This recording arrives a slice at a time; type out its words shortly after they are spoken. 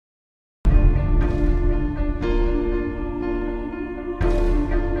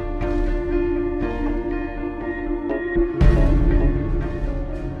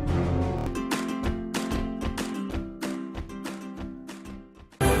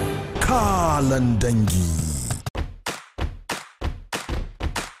Kalan Dangi.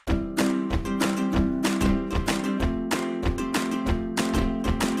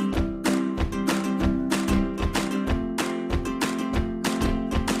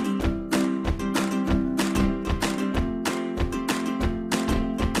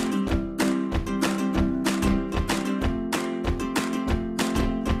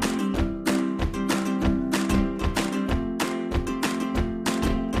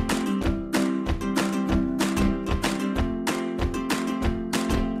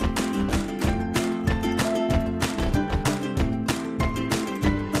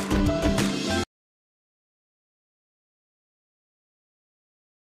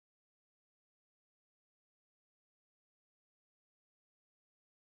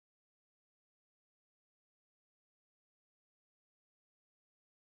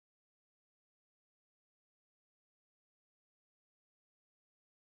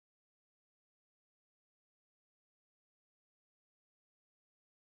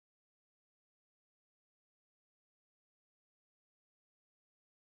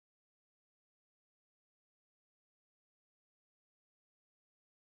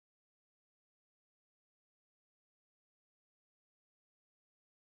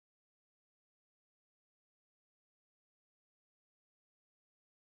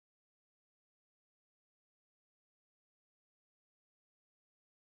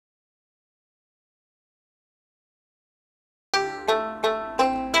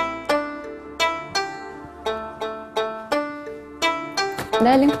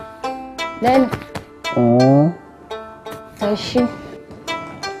 Darling. Tashi.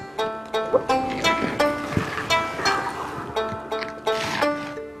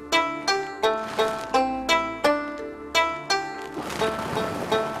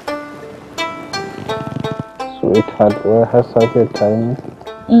 Sweetheart, wai har safiya ta yi?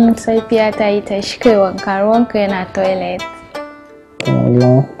 Safiya ta yi, tashi kai wanka, ruwanka yana toilet.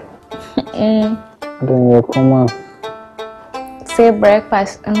 Allah. Don ya kuma. Sai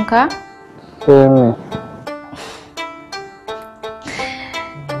breakfast ɗinka? Sai me?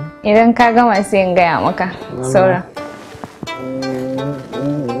 Idan ka gama sai in gaya maka sauran.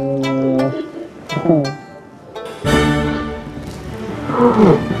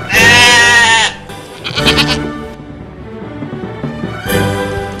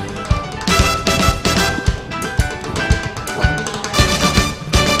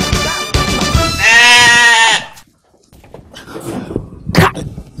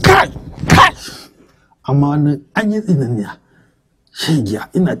 Amma an yi tsinaniya shegiya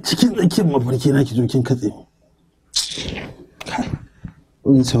ina cikin tsakiyar mafarki na ki zo kin katse mu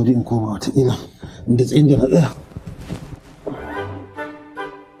in sauri in koma wataƙila inda tsayin da na tsaya.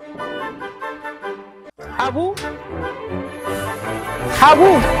 Habu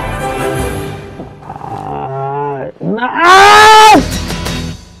na'am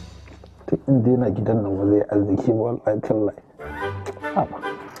ta inda yana gidan nan ba zai arziki ba wallahi tallahi.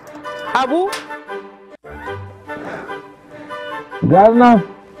 Habu Gana.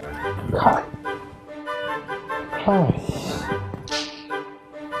 Oh.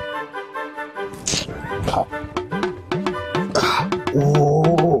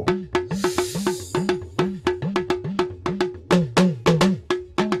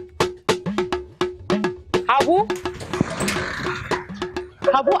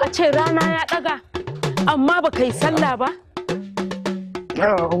 Habu a ce rana ya daga amma baka yi sallah ba?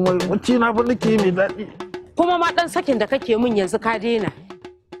 Wacce na fi nake mai daɗi. Kuma ma ɗan sakin da kake min yanzu ka daina.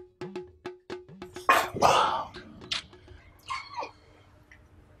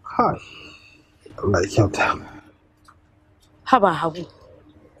 Hai, Allah ya kyauta. Haba Habu.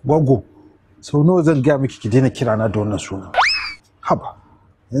 Gwaggo, sau nawa zan gaya miki ki daina kirana da wannan suna. Haba,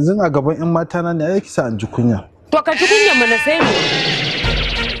 yanzu a gaban 'yan mata na ne ai kisa an ji kunya. To ka ji kunya mana sai mu.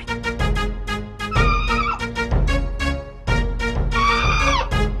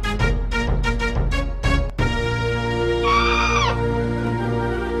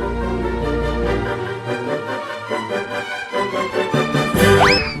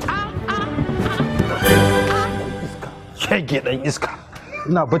 Shege dan iska,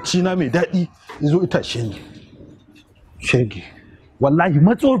 ina bacci na mai daɗi yazo ita tashe ni. Shege, wallahi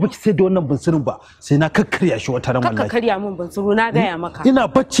matsawar baki sai da wannan bunsurin ba sai na kakkarya shi wata ran wallahi. Kakka karya min bunsuru na gaya maka. Ina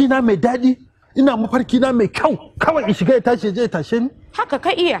bacci na mai daɗi, ina mafarki na mai kyau, kawai in shiga ya tashi je ya tashe ni. Haka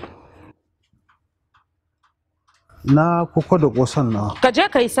ka iya. Na koko da kosan na. Ka je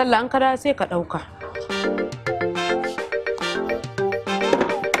ka yi sallah an kada sai ka ɗauka.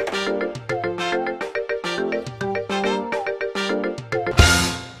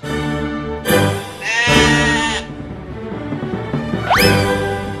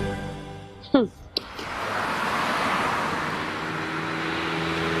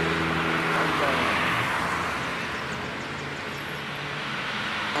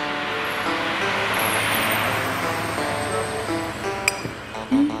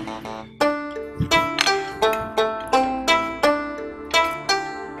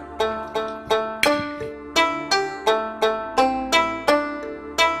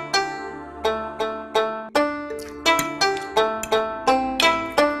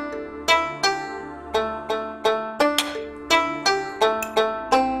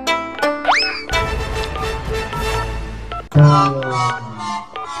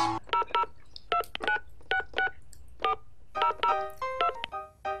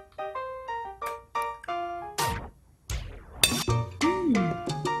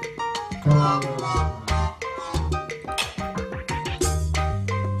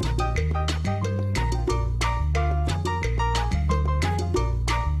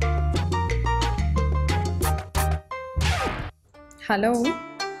 Hello?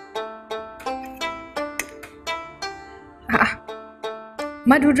 A'a,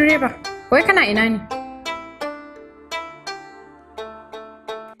 Madu direba, wai kana ina ne?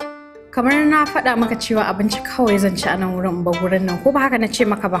 Kamar na faɗa maka cewa abinci kawai zan ci a nan wurin ba gurin nan, ko ba haka na ce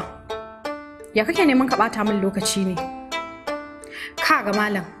maka ba? Ya kake neman ka ɓata min lokaci ne? Ka ga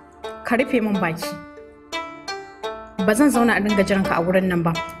malam, ka rufe min baki. Ba zan zauna a dinga jiran ka a wurin nan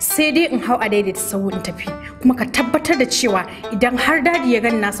ba, sai dai in hau a daidaita sau in tafi. Kuma ka tabbatar da cewa idan har dadi ya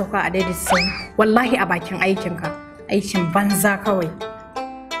gani na sauka a daidaita sau, wallahi a bakin aikinka, aikin banza kawai.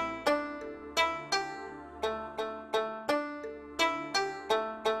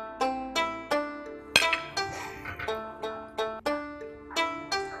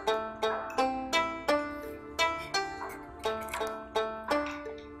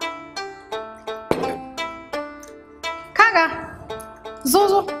 Kaga,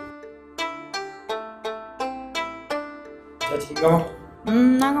 zo.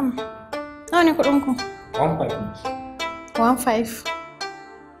 Na gama. Nawa ne kuɗin ku? 1.5.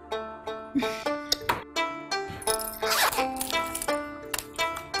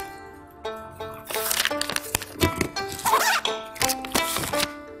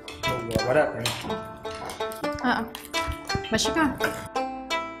 A'a, ba shiga.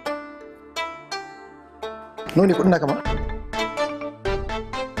 Nawa ne kuɗin naka ma?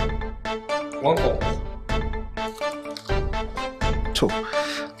 1.5. To,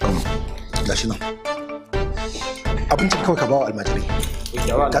 gashi nan. Abincin kawai ka bawa almajirai.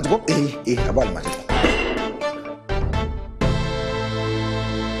 Ka ji ko? Ka bawa almajirai.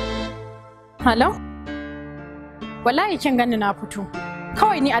 Hello? Wallahi kin gani na fito.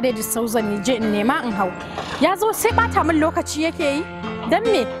 Kawai ni a daidai sauzan ni je in nema in hau. Ya zo sai bata min lokaci yake yi. Dan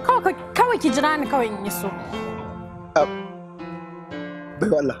me? Kawai ki jira ni kawai in yi so.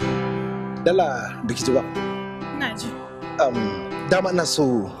 Baiwa Allah. Dala biki ji ba. Ina ji. Dama ina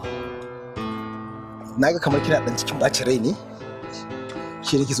so naga kamar kina dan cikin bacin rai ne.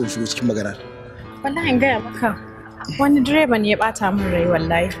 Shi nake so shigo cikin magana. Wallahi in gaya maka wani direba ne ya bata min rai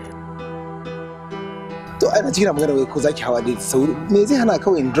wallahi. To ai na cikin magana wai ko zaki hawa dai sauri. Me zai hana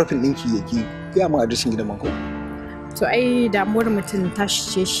kawai in dropping ɗinki yake gaya min adreshin gidan manko? To ai damuwar mutum tashi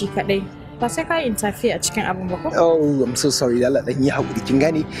ce shi kadai. Ba sai ka interfere a cikin abin ba ko? Oh, I'm so sorry. Allah dan yi hakuri. Kin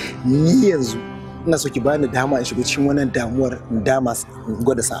gane ni yanzu ina so ki bani dama in shigo cikin wannan damuwar in dama in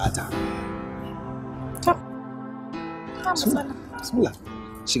gwada sa'ata. To. Bismillah.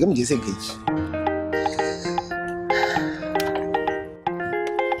 Shiga mu je sai kai ki.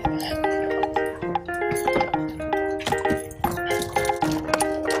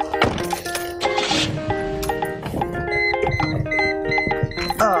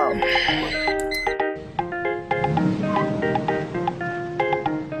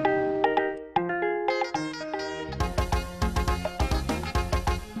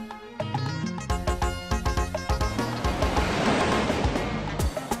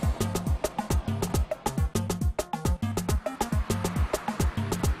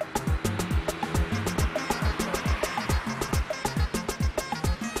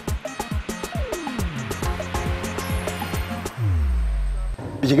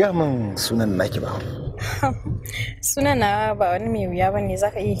 Ki gaya min sunan naki ba. Sunan na ba wani mai wuya bane,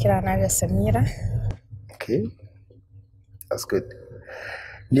 zaka iya kira na da Samira. Okay. That's good.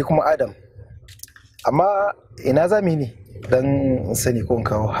 Ni kuma Adam. Amma ina zami ne dan sani ko in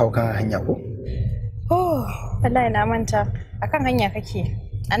kawo haukan hanya ko? Oh, wallahi na manta. Akan hanya kake.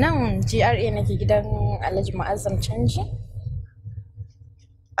 A nan GRA nake gidan Alhaji Mu'azzam Canji.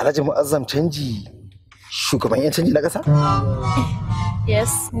 Alhaji Mu'azzam Canji shugaban 'yan canji na ƙasa?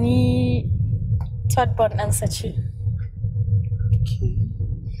 Yes, ni third born ɗansa ce.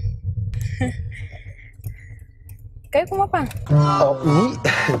 Kai kuma fa? Ni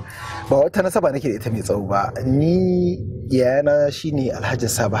ba wata nasaba nake da ita mai tsawo ba. Ni yayana shine Alhaji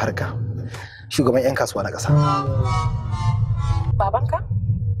Sabo Harka, shugaban 'yan kasuwa na ƙasa. Babanka?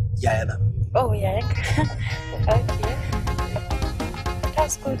 Yayana. Oh, yayanka. Okay.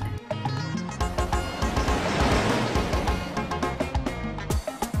 That's good.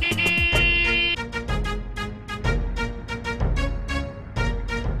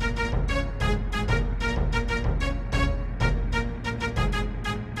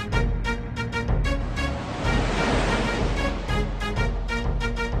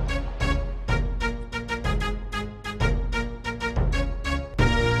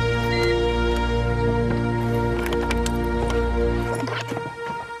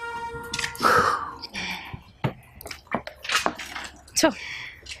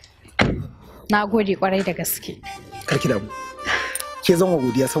 Na gode kwarai da gaske. Karki damu. Ke zan wa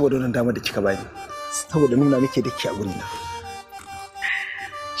godiya saboda wannan dama da kika bani. Saboda nuna nake da ke a gurina.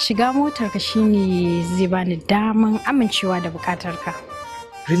 Shiga motarka shine zai bani daman amincewa da bukatarka.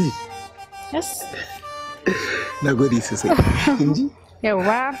 Really? Yes. Na gode sosai. Kin ji?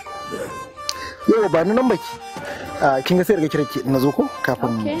 Yawa. Yawa ba ni nan baki. Kin ga sai daga kira ki na zo ko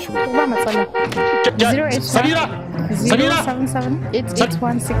kafin shigo. Ba matsala. 081 Samira. 077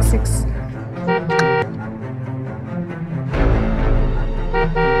 88166.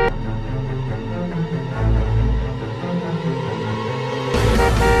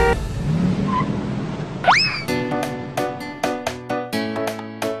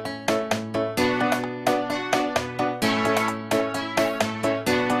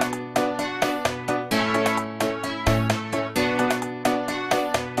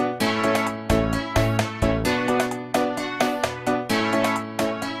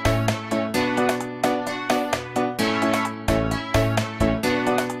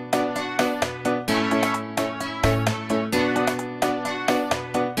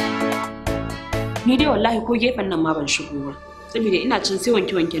 Ni dai wallahi ko gefen nan ma ban shigo ba. Saboda ina cin sai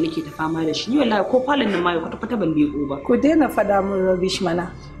wanke nake ta fama da shi. Ni wallahi ko falon nan ma kwata ban leko ba. Ku daina fada mun rubbish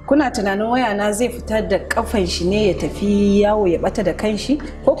mana. Kuna tunanin waya na zai fitar da kafan shi ne ya tafi yawo ya bata da kanshi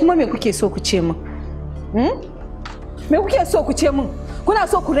ko kuma me kuke so ku ce min? Me kuke so ku ce min? Kuna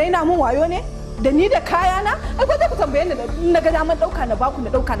so ku raina mun wayo ne? Da ni da kayana? Ai ko ku tambaye ni na ga daman dauka na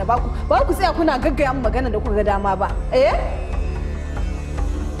baku. Ba ku tsaya kuna gaggaya mun magana da kuka ga dama ba.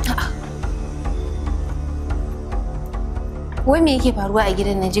 Wai me yake faruwa a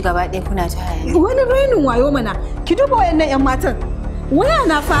gidan na ji gaba ɗaya kuna ta hayani? Wani rainin wayo mana, ki duba wayannan 'yan matan. Waya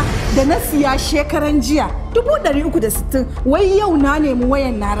na fa da na siya shekaran jiya 360 wai yau na nemi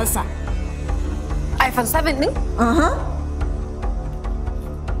wayan na rasa. iPhone 7 din?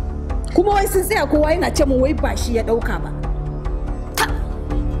 Kuma wai sun tsaya kowa yana ce mun wai ba shi ya ɗauka ba.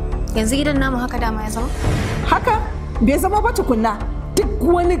 Yanzu gidan namu haka dama ya zama? Haka? Bai zama ba tukunna. Duk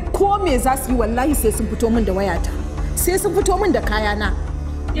wani ko me za su yi wallahi sai sun fito min da wayata. Sai sun fito min da kayana.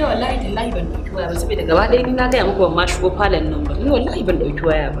 Ni wallahi tallahi ban dauki waya ba saboda gaba ɗaya ni na gaya muku ban ma shigo falon nan ba. Ni wallahi ban dauki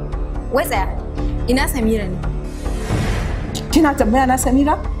waya ba. Wai tsaya. Ina Samira ne? Kina tambaya na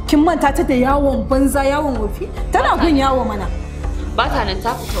Samira? Kin manta ta da yawon banza yawon wofi? Tana gun yawo mana. Ba ta nan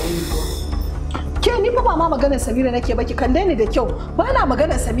ta fita unguwa. Ke ni fa ba ma maganar Samira nake ba ki kalle ni da kyau. Ba na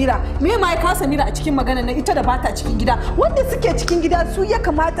maganar Samira. Me ma ya ka Samira a cikin maganar na ita da bata cikin gida. Wanda suke cikin gida su ya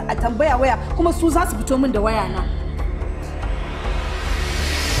kamata a tambaya waya kuma su za su fito min da waya na.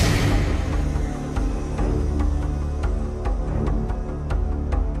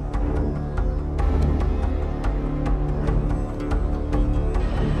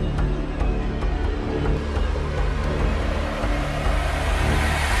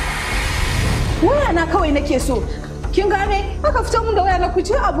 Na kawai nake so. Kin gane? Aka fito mun da waya na ku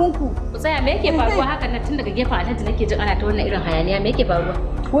ci abunku. Ku tsaya me yake faruwa hakan nan tun daga gefen Alhaji nake jin ana ta wannan irin hayaniya me yake faruwa?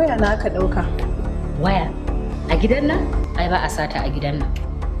 Waya na aka dauka. Waya? A gidan nan? Ai ba a sata a gidan nan.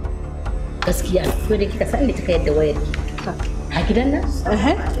 Gaskiya ko da kika san ne kika yadda wayar ki. A gidan nan?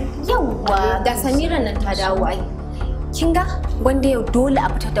 Yawwa ga Samira nan ta dawo ai. Kin ga wanda yau dole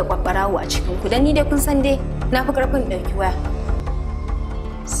a fitar da kwabbarawo a cikin ku dan ni dai kun san dai na fi karfin dauki waya.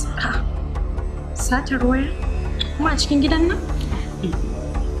 Satar waya? Kuma a cikin gidan nan?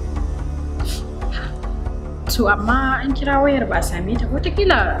 To amma an kira wayar ba a same ta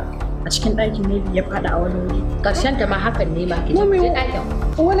wataƙila a cikin ɗakin ne ya faɗa a wani wuri. Ƙarshen ta ma hakan ne ma ki je ɗakin.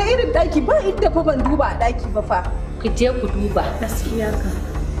 Wani irin ɗaki ba inda fa ban duba a ɗaki ba fa. Ki je ku duba. Gaskiya ka.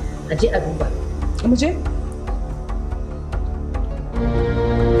 A je a duba. Mu je?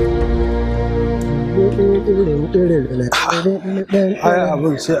 Ai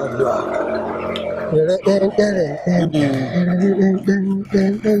abin sai addu'a.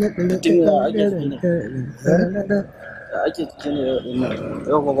 ake cikin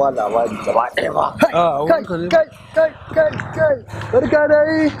yau ba labari gaba ɗaya ba. Kai, barka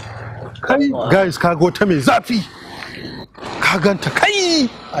dai. Kai, guys, ka ga wata mai zafi. Ka ganta kai.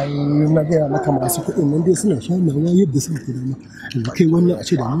 Ai, na gaya maka masu kuɗin nan dai suna shan nawa yadda suka kira ma. Yanzu kai wannan a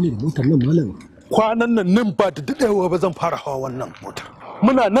ce da ni da motar nan malam. Kwanan nan ba da daɗewa ba zan fara hawa wannan motar.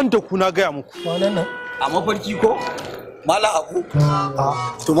 Muna nan da ku na gaya muku. Kwanan nan. A mafarki ko? Mala Abu.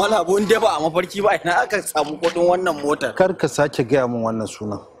 To Mala Abu in dai ba a mafarki ba ina aka samu kuɗin wannan motar. Kar ka sake gaya min wannan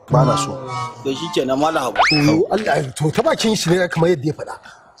sunan. Ba na so. To shikenan Mala Abu. To Allah to ta bakin shi ne kamar yadda ya faɗa.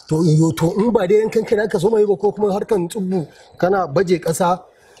 To in ba dai yankan kai ka so mai ba ko kuma harkan tsubu kana baje ƙasa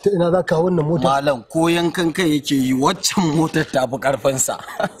ta ina za ka wannan mota? Malam ko yankan kai yake yi waccan motar ta fi karfinsa.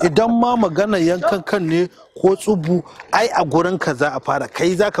 Idan ma magana yankan kan ne ko tsubu ai a gurin ka za a fara,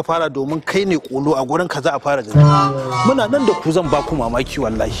 kai za ka fara domin kai ne kolo, a gurin ka za a fara gani. Muna nan da ku zan ba ku mamaki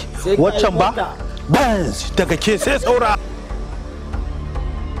wallahi. Waccan ba bans daga ke sai saura.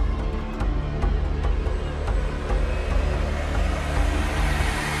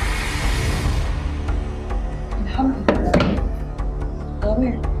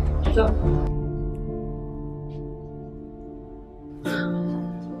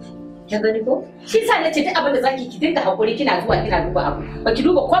 Ya gani ko? Shi sa na ce duk abin da zaki ki dinga hakuri kina zuwa kina duba abu. Ba ki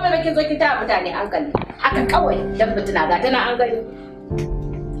duba komai ba kin zo kin taya mutane hankali. Haka kawai dan mutuna ga tana an gani.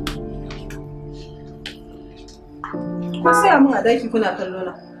 Ko sai mun a daki kuna kallo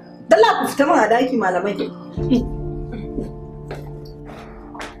na. Dalla ku fita mun a daki malamai.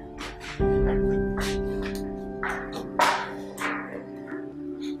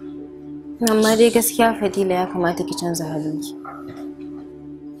 Amma dai gaskiya Fadila ya kamata ki canza halinki.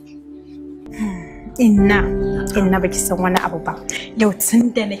 Inna baki san wani abu ba. Yau tun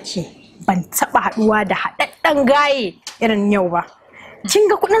da nake ban taba haduwa da haɗaɗɗen gaye irin yau ba. Kin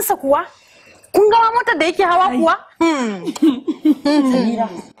ga kuɗinsa kuwa? Kun ga motar da yake hawa kuwa? Samira.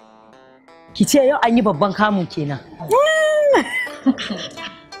 Ki ce yau an yi babban kamun kenan.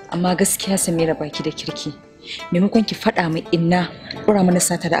 Amma gaskiya Samira baki da kirki. Maimakon ki faɗa min inna ɗora mana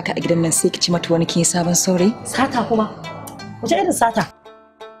sata da aka a gidan nan sai ki ci mata wani kin sabon saurayi. Sata kuma? Wace irin sata?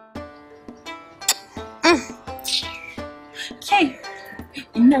 Kai,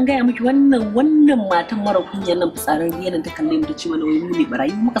 ina gaya miki wannan matan mara kunya nan fitsarar nan ta kalle mu ta ce mana wai mu ne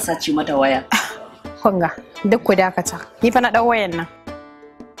barayi muka sace mata waya. Kunga, duk ku dakata. Ni fa na ɗau wayan nan.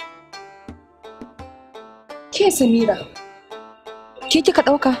 Ke Samira, ke kika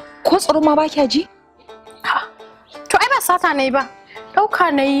ɗauka ko tsaro ma ba kya ji? To ai ba sata na yi ba. Ɗauka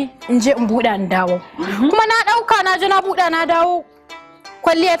na yi in je in buɗa in dawo. Kuma na ɗauka na je na buɗa na dawo.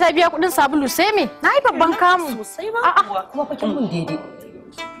 Kwalliya ta biya kuɗin sabulu sai me? Na yi babban kamu. Sosai ma kuwa kuma fa kin mun daidai.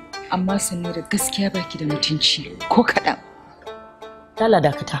 Amma Samira gaskiya baki da mutunci ko kaɗan. Tala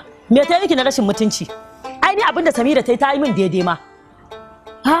dakata. Me ta yi na rashin mutunci? Ai ni abinda Samira ta yi min daidai ma.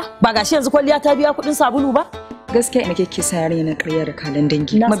 Ha, ba gashi yanzu kwalliya ta biya kuɗin sabulu ba? Gaskiya ina kike sa yarinya na ƙarya da kalan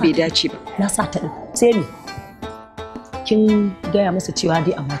dangi kuma bai dace ba. Na sa ta din. Sai me? Kin gaya musu cewa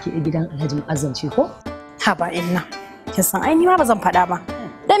dai amma ke gidan Alhaji Azance ko? Ha ba inna. Kin san ai ni ma ba zan faɗa ba.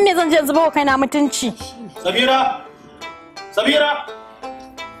 Dan me zan je zuba wa kaina mutunci? Sabira! Sabira!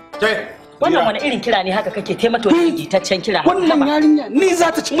 Wannan wani irin kira ne haka kake taimata wani gitaccen kira? Wannan yarinya ni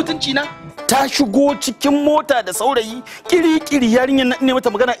za ta ci mutunci na? Ta shigo cikin mota da saurayi kiri-kiri yarinyar ne mata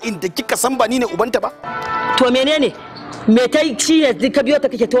magana inda kika san ba ni ne ubanta ba. To menene? Me ta yi shi ne ka biyo ta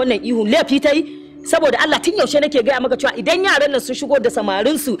kake ta wannan ihu? Laifi ta yi? Saboda Allah tun yaushe nake gaya maka cewa idan yaran nan sun shigo da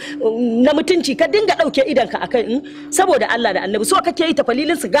samarin su na mutunci ka dinga dauke idan ka akai saboda Allah da Annabi so kake yi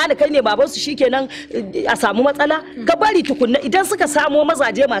tafalilin su gane kai ne baban su shikenan a samu matsala ka bari tukunna idan suka samo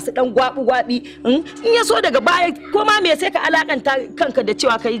mazaje masu dan gwabi in ya so daga baya ko ma me sai ka alakanta kanka da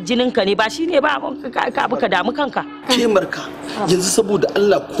cewa kai jinin ka ne ba shine ba ka buka damu kanka ke marka yanzu saboda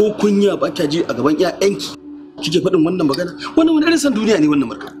Allah ko kunya ba kya ji a gaban ƴaƴanki kike faɗin wannan magana wannan wani irin san duniya ne wannan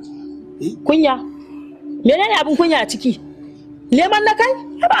marka kunya menene abin kunya a ciki neman na kai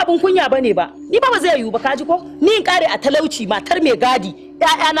ba abin kunya bane ba ni ba zai yiwu ba kaji ko ni in kare a talauci matar mai gadi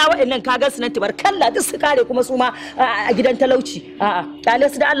ƴaƴana waɗannan kaga su nan tibar kalla duk su kare kuma su ma a gidan talauci a'a kale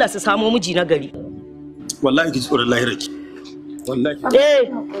su da Allah su samo miji na gari wallahi ki tsoron lahiraki wallahi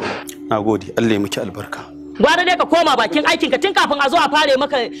nagode Allah ya miki albarka gwara dai ka koma bakin aikin ka tun kafin a zo a fare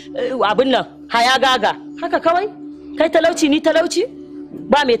maka abin nan haya gaga haka kawai kai talauci ni talauci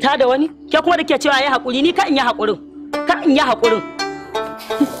ba mai tada wani ke kuma da ke cewa ya haƙuri ni ka in yi haƙurin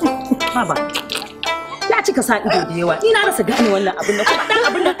ba ya cika sa ido da yawa ina rasa gane wannan abin da kuma dan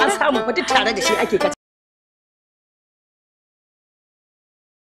abin da an samu fa duk tare da shi ake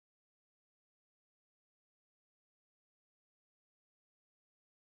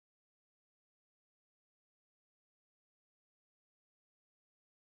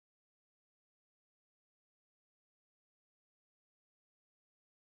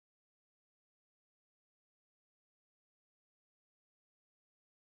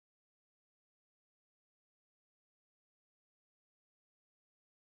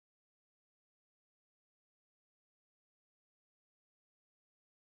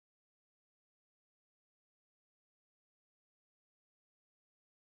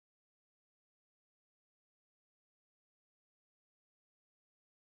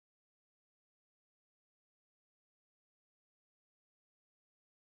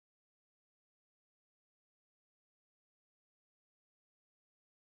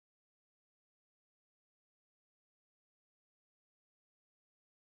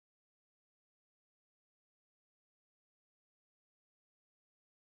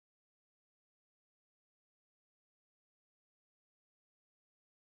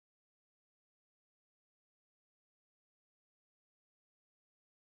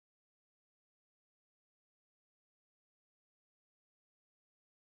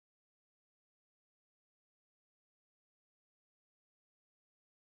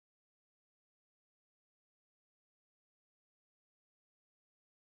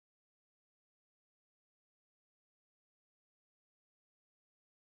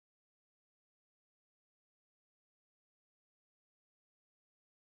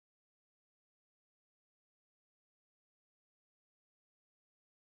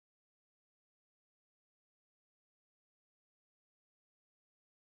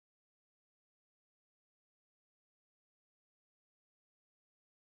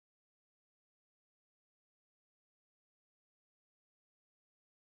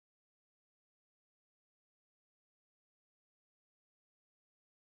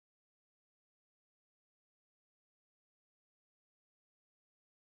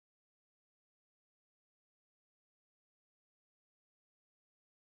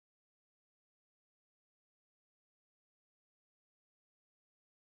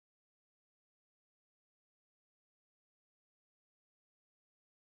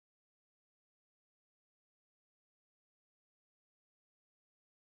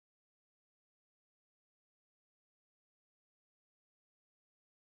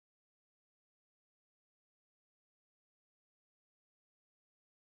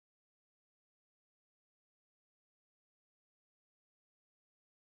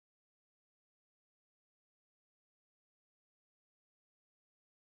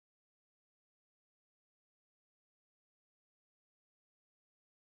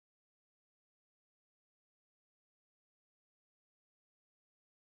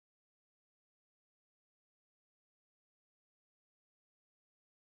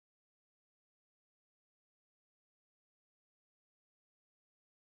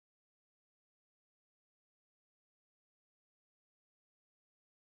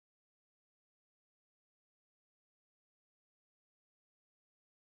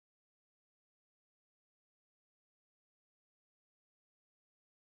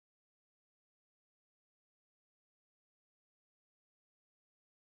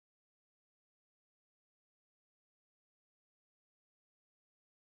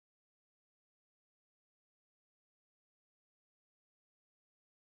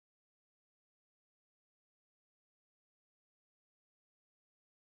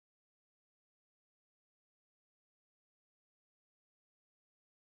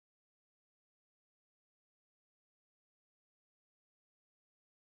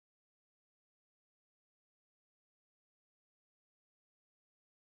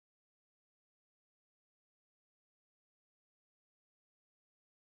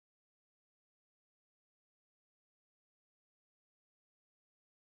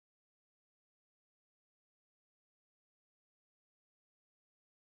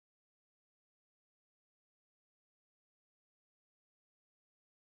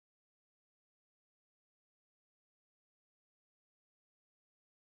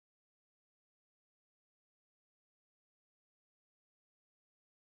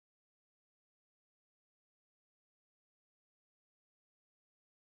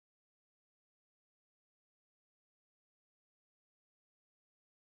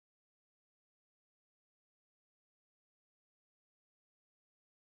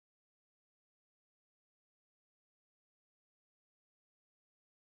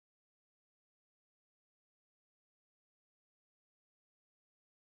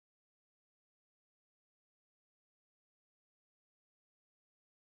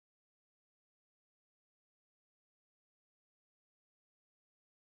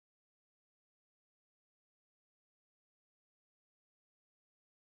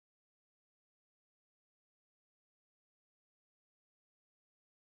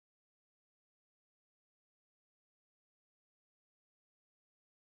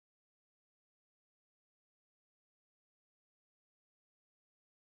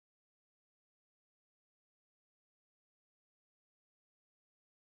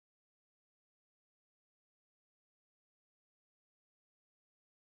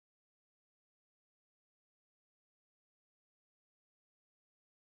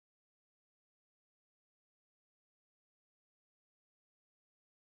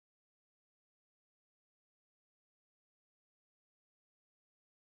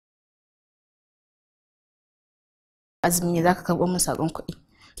azumi ne zaka karɓo min sakon kuɗi.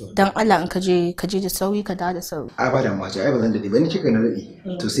 Dan Allah in ka je da sauri ka dawo da sauri. A ba da mace ai ba zan dade ba ni kika na dade.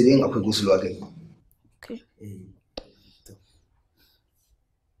 To sai dai in akwai gusulu a gani. Okay. To.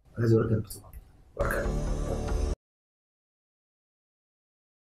 Azuwar kan fito. Barka.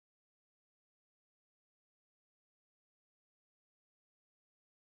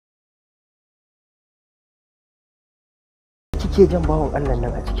 Kike jan bawon Allah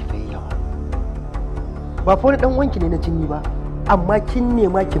nan a ciki bai yawa. Ba fa wani dan wanki ne na jini ba, amma kin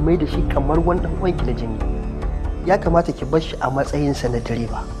nema ki mai da shi kamar wani dan wanki na jini. Ya kamata ki bar shi a matsayin sa na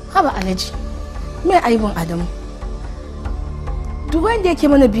direba. Haba Alhaji, me aibun Adamu? Duk wanda yake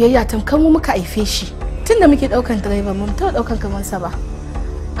mana biyayya tamkar mu muka aife shi. Tunda muke daukan direba mun ta daukan kamar sa ba.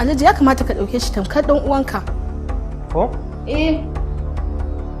 Alhaji ya kamata ka dauke shi tamkar dan uwanka. Ko? Eh.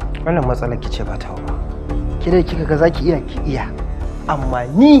 Wannan matsalar ki ce ba ta ba. Ki dai kika ga zaki iya ki iya. Amma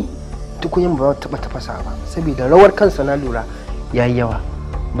ni tukunyin ba za ta taba tafasa ba saboda rawar kansa na lura yayi yawa.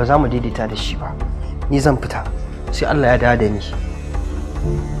 Ba za mu daidaita da shi ba. Ni zan fita sai Allah ya dawo da ni.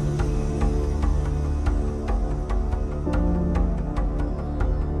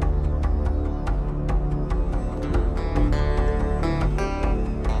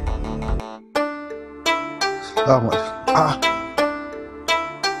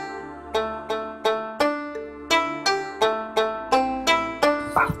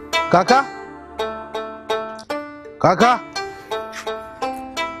 Kaka? Kaka?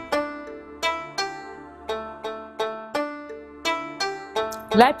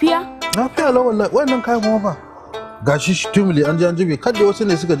 Lafiya? Lafiya la wallahi wannan kayan kuma ba. Gashi shi tumuli an jibe kada wasu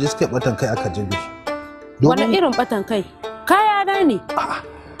ne suka je suka batan kai aka jibe shi. Wani irin batan kai? Kaya na ne.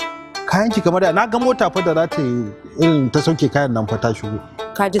 Kayan ki kamar da na ga mota fa da za ta yi irin ta sauke kayan nan fa ta shigo.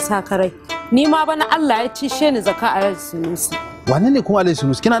 Ka ji sakarai. Ni ma bana Allah ya ci she ni zakka a Sunusi. Wane ne kuma Alayhi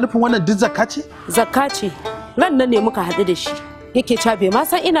Sunusi? Kina nufin wannan duk zakka ce? Zakka ce. Ran nan ne muka haɗu da shi. Yake cewa bai ma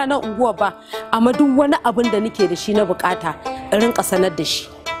san ina nan unguwa ba, amma duk wani abin da nake da shi na bukata in rinka sanar da shi.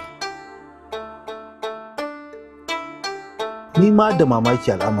 Ni ma da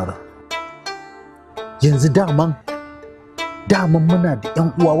mamaki al'amarin. Yanzu daman muna da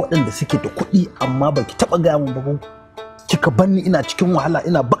 'yan uwa waɗanda suke da kuɗi amma baki taɓa gaya min ba ko kika banni ina cikin wahala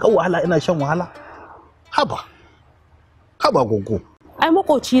ina baka wahala ina shan wahala. Haba gogo. Ai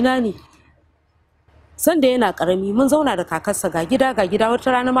makoci na ne. Sanda yana karami mun zauna da kakarsa ga gida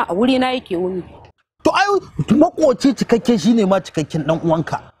wata rana ma a wuri na yake wuni. To ai makoci cikakke shine ma cikakken dan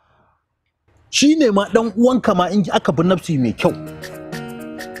uwanka. Shine ma dan uwanka ma in ji aka bi nafsi mai kyau.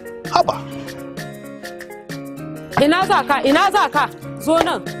 Haba. Ina za ka? Ina za ka? Zo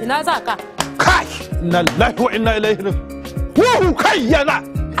nan, ina za ka? Kai! Inna lillahi wa inna ilaihi raji'un. Kai yana.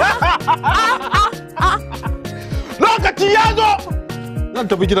 Lokaci ya zo. Zan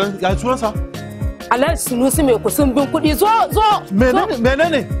tafi gidan ya sunansa. Alhaji Sunusi mai kusumbin kuɗi zo.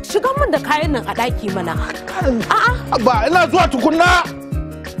 Menene? Shigan mun da kayan nan a ɗaki mana. Ba ina zuwa tukunna.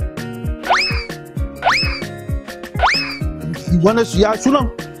 Wani ya sunan?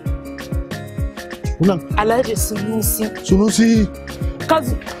 Alhaji Sunusi.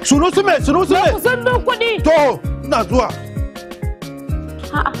 Sunusi me? Mai kusumbin kuɗi. To, ina zuwa.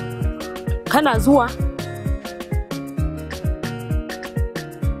 Kana zuwa?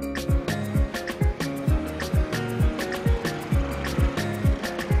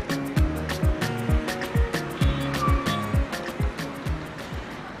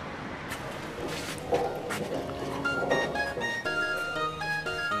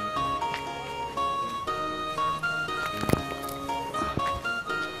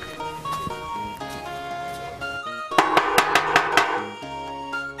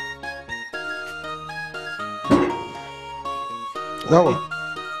 Yawa,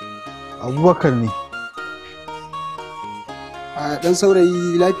 Abubakar ne. Dan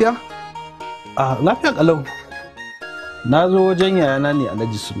saurayi lafiya? Lafiya kalau. Na zo wajen yayana ne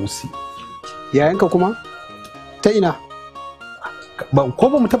Alhaji Sunusi. Yayanka kuma? Ta ina? Ko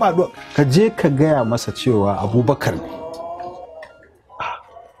ba mu taɓa haɗuwa. Ka je ka gaya masa cewa Abubakar ne.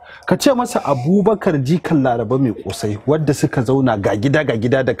 Ka ce masa Abubakar jikan Laraba mai kosai wadda suka zauna ga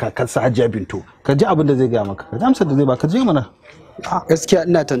gida da kakarsa Hajiya Binto. Ka ji abin da zai gaya maka. Ka ji amsar da zai baka je mana. Gaskiya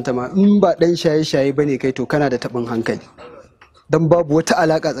ina tantama in ba dan shaye-shaye bane kai to kana da tabin hankali. Dan babu wata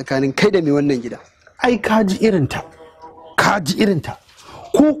alaka tsakanin kai da mai wannan gida. Ai ka ji irinta.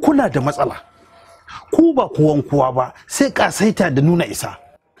 Ko kuna da matsala. Ku ba kowan kowa ba sai kasaita da nuna isa.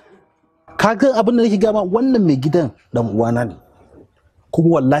 Ka ga abin da nake gama wannan mai gidan dan uwana ne. Kuma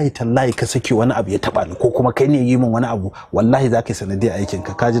wallahi tallahi ka sake wani abu ya taba ni ko kuma kai ne yi min wani abu wallahi za ka yi sanadiyar aikin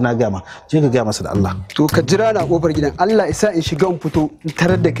ka kaji na gama je ka gaya masa da Allah to ka jira na kofar gidan Allah isa in shiga in fito in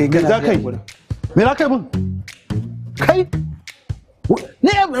tarar da kai me za ka yi mun kai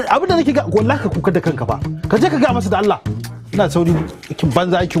ne abin da nake ga wallahi ka kuka da kanka ba ka je ka ga masa da Allah ina sauri kin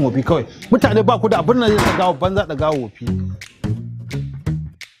banza aikin wofi kawai mutane ba ku da abin nan zai gawo banza da gawo wofi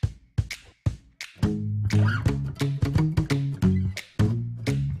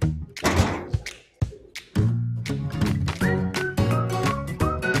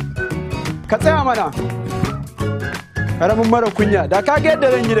ka tsaya mana karamin mara kunya da ka ga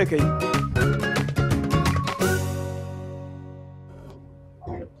yadda zan yi da kai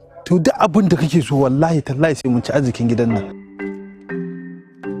to duk abin da kake so wallahi tallahi sai mun ci arzikin gidan nan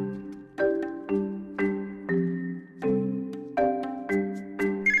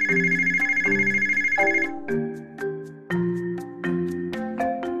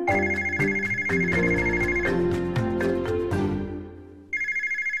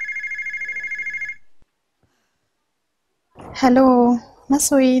Hello,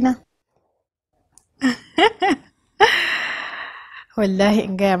 masoyina. Wallahi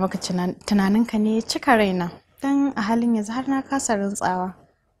in gaya maka tunaninka ne cika raina, don a halin yanzu har na kasa rantsawa.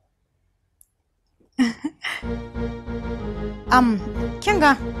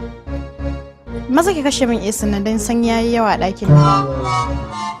 Kinga, maza ki kashe min AC nan don san yayi yawa a ɗakin nan.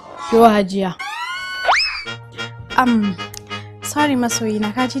 Yo hajiya. Sorry masoyina,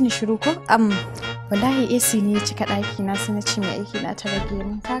 ka ji ni shiru ko? Wallahi AC ne ya cika ɗaki na sai na ce mai aiki na ta rage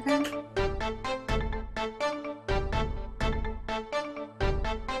min ka gane.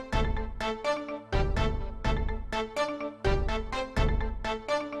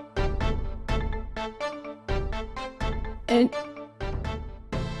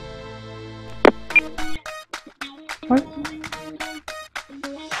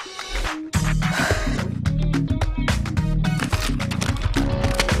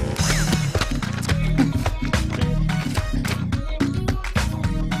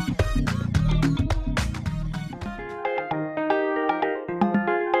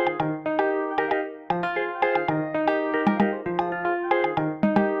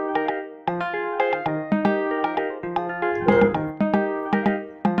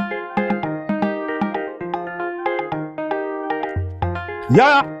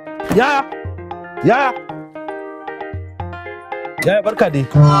 Yaya barka dai.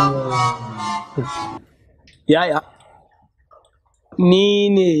 Yaya. Ni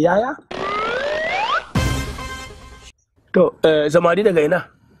ne yaya? To, zamani daga ina?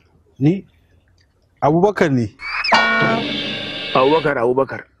 Ni? Abubakar ne.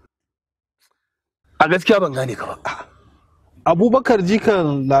 Abubakar. A gaskiya ban gane ka ba. Abubakar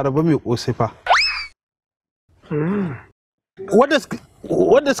jikan Laraba mai kosai fa.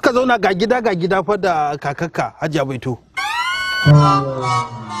 Wanda suka zauna ga gida fa da kakakka Hajiya Baito.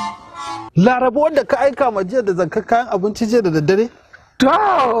 Laraba wanda ka aika ma jiya da zanka kayan abinci jiya da daddare?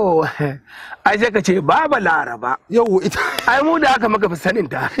 To, ai sai ka ce baba Laraba. Yau ita. Ai mu da aka maka fi sanin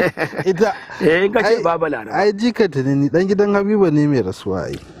ta. Ita. In ka ce baba Laraba. Ai jikanta ne ni dan gidan Habiba ne mai rasuwa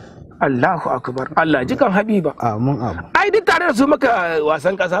ai. Allahu akbar. Allah jikan Habiba. Amin. Ai duk tare da su maka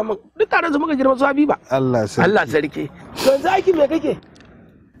wasan kasa mun. Duk tare da su maka girma su Habiba. Allah sarki. To zaki me kake?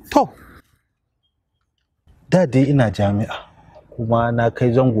 To. Da dai ina jami'a kuma na kai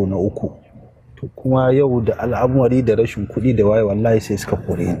zango na 3. To kuma yau da al'amari da rashin kuɗi da waye wallahi sai suka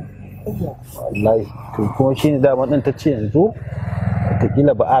kore ni. Wallahi. To kuma shine dama din ta ce yanzu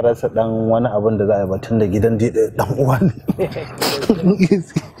wataƙila ba a rasa dan wani abin da za a yi ba tun da gidan dan uwa ne.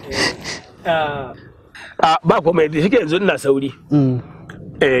 Ba komai da shike yanzu ina sauri.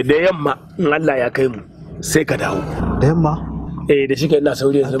 Da yamma in Allah ya kai mu sai ka dawo. Da yamma? Da shike ina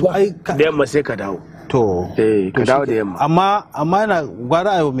sauri yanzu ba. Da yamma sai ka dawo. To. Ka dawo da yamma. Amma yana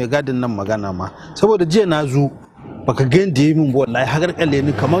gwara ayo mai gadin nan magana ma. Saboda jiya na zo baka ga yadda yi min wallahi har kalle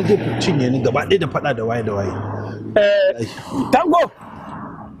ni kamar zai cinye ni gaba ɗaya da faɗa da waye.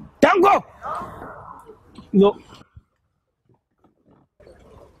 Tango. No.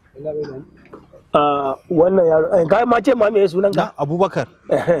 Wannan yaro kai ma ce ma me sunan ka? Abubakar.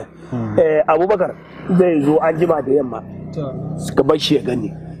 Abubakar zai zo an jima da yamma. Ka bar shi ya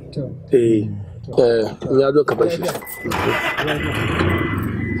gani. Ya zo ka bar shi.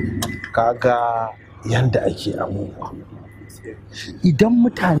 Kaga yanda ake abubuwa. Idan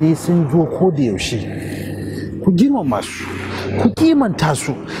mutane sun zo ko da yaushe ku girmama su, ku kimanta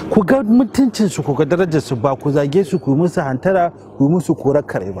su, ku ga mutuncin su, ku ga darajar su, ba ku zage su, ku yi musu hantara, ku yi musu korar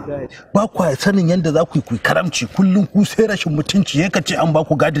kare ba. Ba ku sanin yadda za ku yi karamci kullum ku sai rashin mutunci ya kace an ba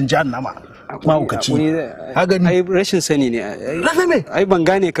ku gadin jahannama. Mahaukaci. Ai rashin sani ne. Ai ban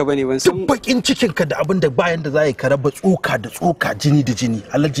gane ka bane ban san. Duk bakin cikin ka da abin da bayan da za ka raba tsoka da tsoka jini da jini.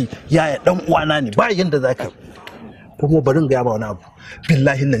 Alhaji yaya dan uwana ne ba yanda za ka. kuma barin ga ba wani abu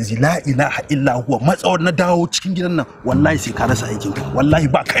billahi lanzi la ilaha illa huwa matsawar na dawo cikin gidan nan wallahi sai ka rasa aikin ka wallahi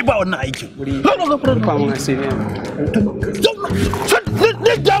ba kai ba wannan aikin rufa mun asiri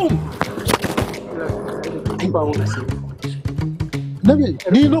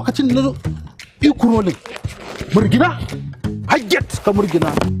ni lokacin da nazo ikurolin murgina hagget ka murgina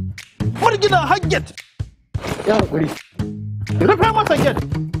hagget ya hakuri rufe masa get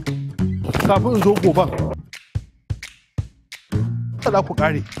kafin in zo goban za ku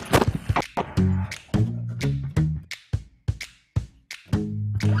kare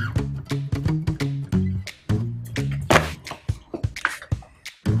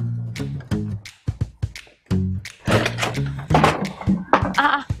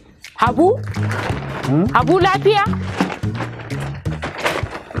a'a Habu Habu lafiya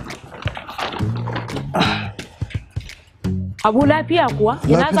Habu lafiya kuwa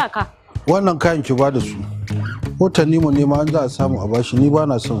ina za ka wannan kayan ki ba da su hotanni mu ne ma an za a samu a bashi ni ba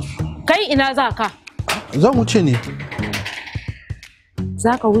na son su kai ina za ka zan wuce ne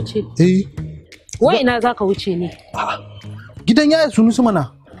za ka wuce wai ina za ka wuce ne gidan yaya sunusu mana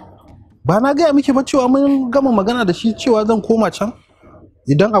ba na gaya miki ba cewa mun gama magana da shi cewa zan koma can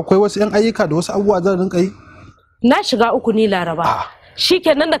idan akwai wasu 'yan ayyuka da wasu abubuwa zan rinka yi na shiga uku ni Laraba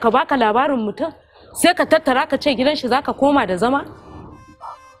shikenan da ka baka labarin mutum sai ka tattara ka ce gidan shi zaka koma da zama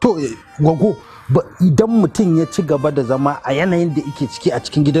to gogo idan mutum ya ci gaba da zama a yanayin da yake ciki a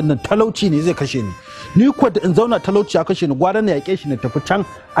cikin gidan nan talauci ne zai kashe ni ko da in zauna talauci ya kashe ni gwara na yaƙe shi na tafi can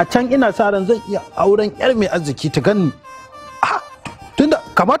a can ina sa ran zan iya auren yar mai arziki ta ganni tunda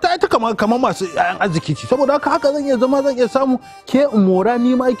kamata ai ta kamar masu yayan arziki ce saboda haka zan iya zama zan iya samu ke in mora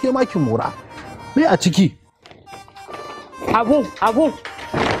ni ma ke ma ki mora me a ciki abu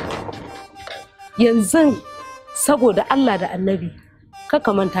yanzu saboda Allah da Annabi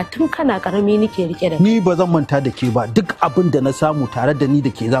kaka manta tun kana karami nike rike da ni ba zan manta da ke ba duk abin da na samu tare da ni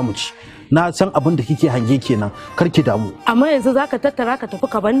da ke zamu ci na san abin da kike hange kenan kar ki damu amma yanzu zaka tattara ka tafi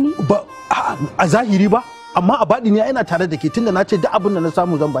ka banni ba a zahiri ba amma a baɗi ne ina tare da ke tunda na ce duk abin da na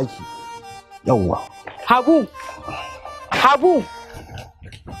samu zan baki yawwa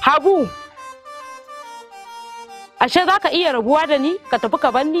Habu ashe zaka iya rabuwa da ni ka tafi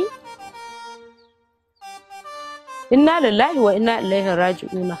ka banni inna lillahi wa inna ilaihi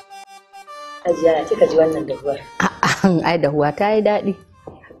raji'una Hajiya kika ji wannan dahuwar ai dahuwa ta yi daɗi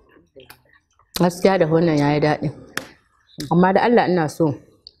gaskiya da wannan yayi daɗi amma da Allah ina so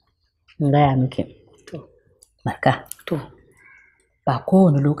in gaya miki Marka to ba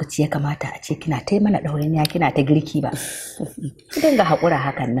kowane lokaci ya kamata a ce kina ta mana ɗawainiya kina ta girki ba ki dinga haƙura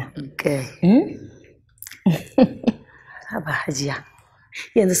hakan nan haba Hajiya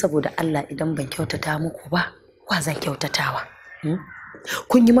yanzu saboda Allah idan ban kyautata muku ba wa zan kyautatawa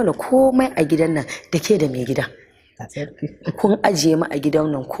kun yi mana komai a gidan nan da ke da mai gidan kun ajiye mu a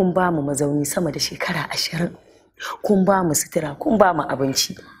gidan nan kun ba mu mazauni sama da shekara 20 kun ba mu sutura kun ba mu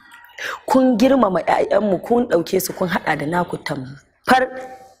abinci kun girmama 'ya'yanmu kun ɗauke su kun haɗa da naku tamfar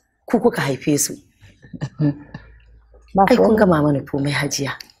ku kuka haife su ai kun gama mana komai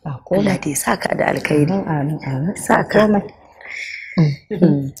Hajiya Allah dai saka da alkhairi saka na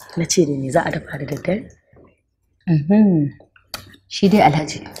ce da ni za a dafa da daddare shi dai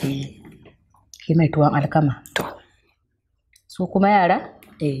Alhaji ki mai tuwon alkama to su kuma yara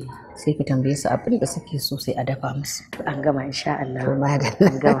sai ki tambaye su abin da suke so sai a dafa musu an gama insha Allah to madalla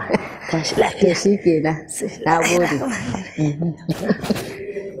an gama tashi lafiya shikenan nagode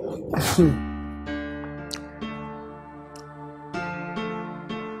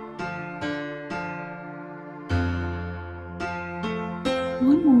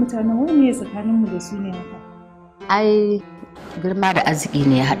wannan mutanen wai ne tsakaninmu da su ne haka ai girma da arziki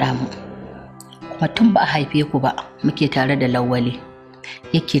ne ya haɗa mu kuma tun ba a haife ku ba muke tare da Lawali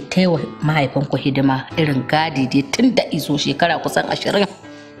yake taiwa mahaifinku hidima irin gadi dai tun da izo shekara kusan 20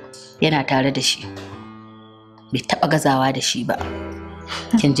 yana tare da shi bai taɓa gazawa da shi ba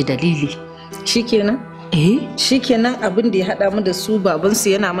kin ji dalili shikenan shikenan abin da ya haɗa mu da su babansu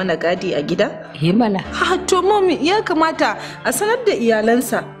yana mana gadi a gida mana ha to mami ya kamata a sanar da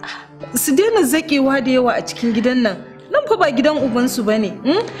iyalansa su daina zaƙewa da yawa a cikin gidan nan fa ba gidan ubansu bane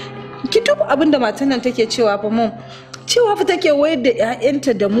ki duba abin da matan nan take cewa fa mom cewa fa take wayar da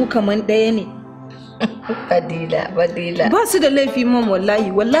 'ya'yanta da mu kaman ɗaya ne Fadila ba su da laifi mom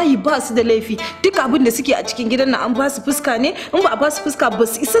wallahi ba su da laifi duk abin da suke a cikin gidan nan an ba su fuska ne in ba a ba su fuska ba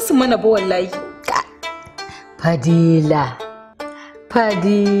su isa su mana ba wallahi Fadila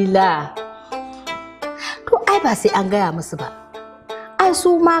to ai ba sai an gaya musu ba ai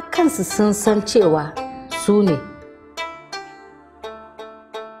su ma kansu sun san cewa su ne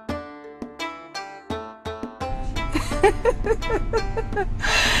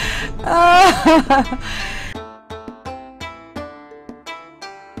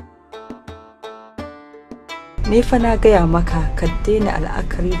Ni fa na gaya maka ka daina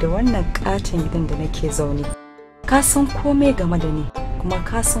al'akari da wannan katin gidan da nake zaune. Ka san komai game da ni kuma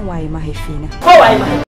ka san waye mahaifina. Ko waye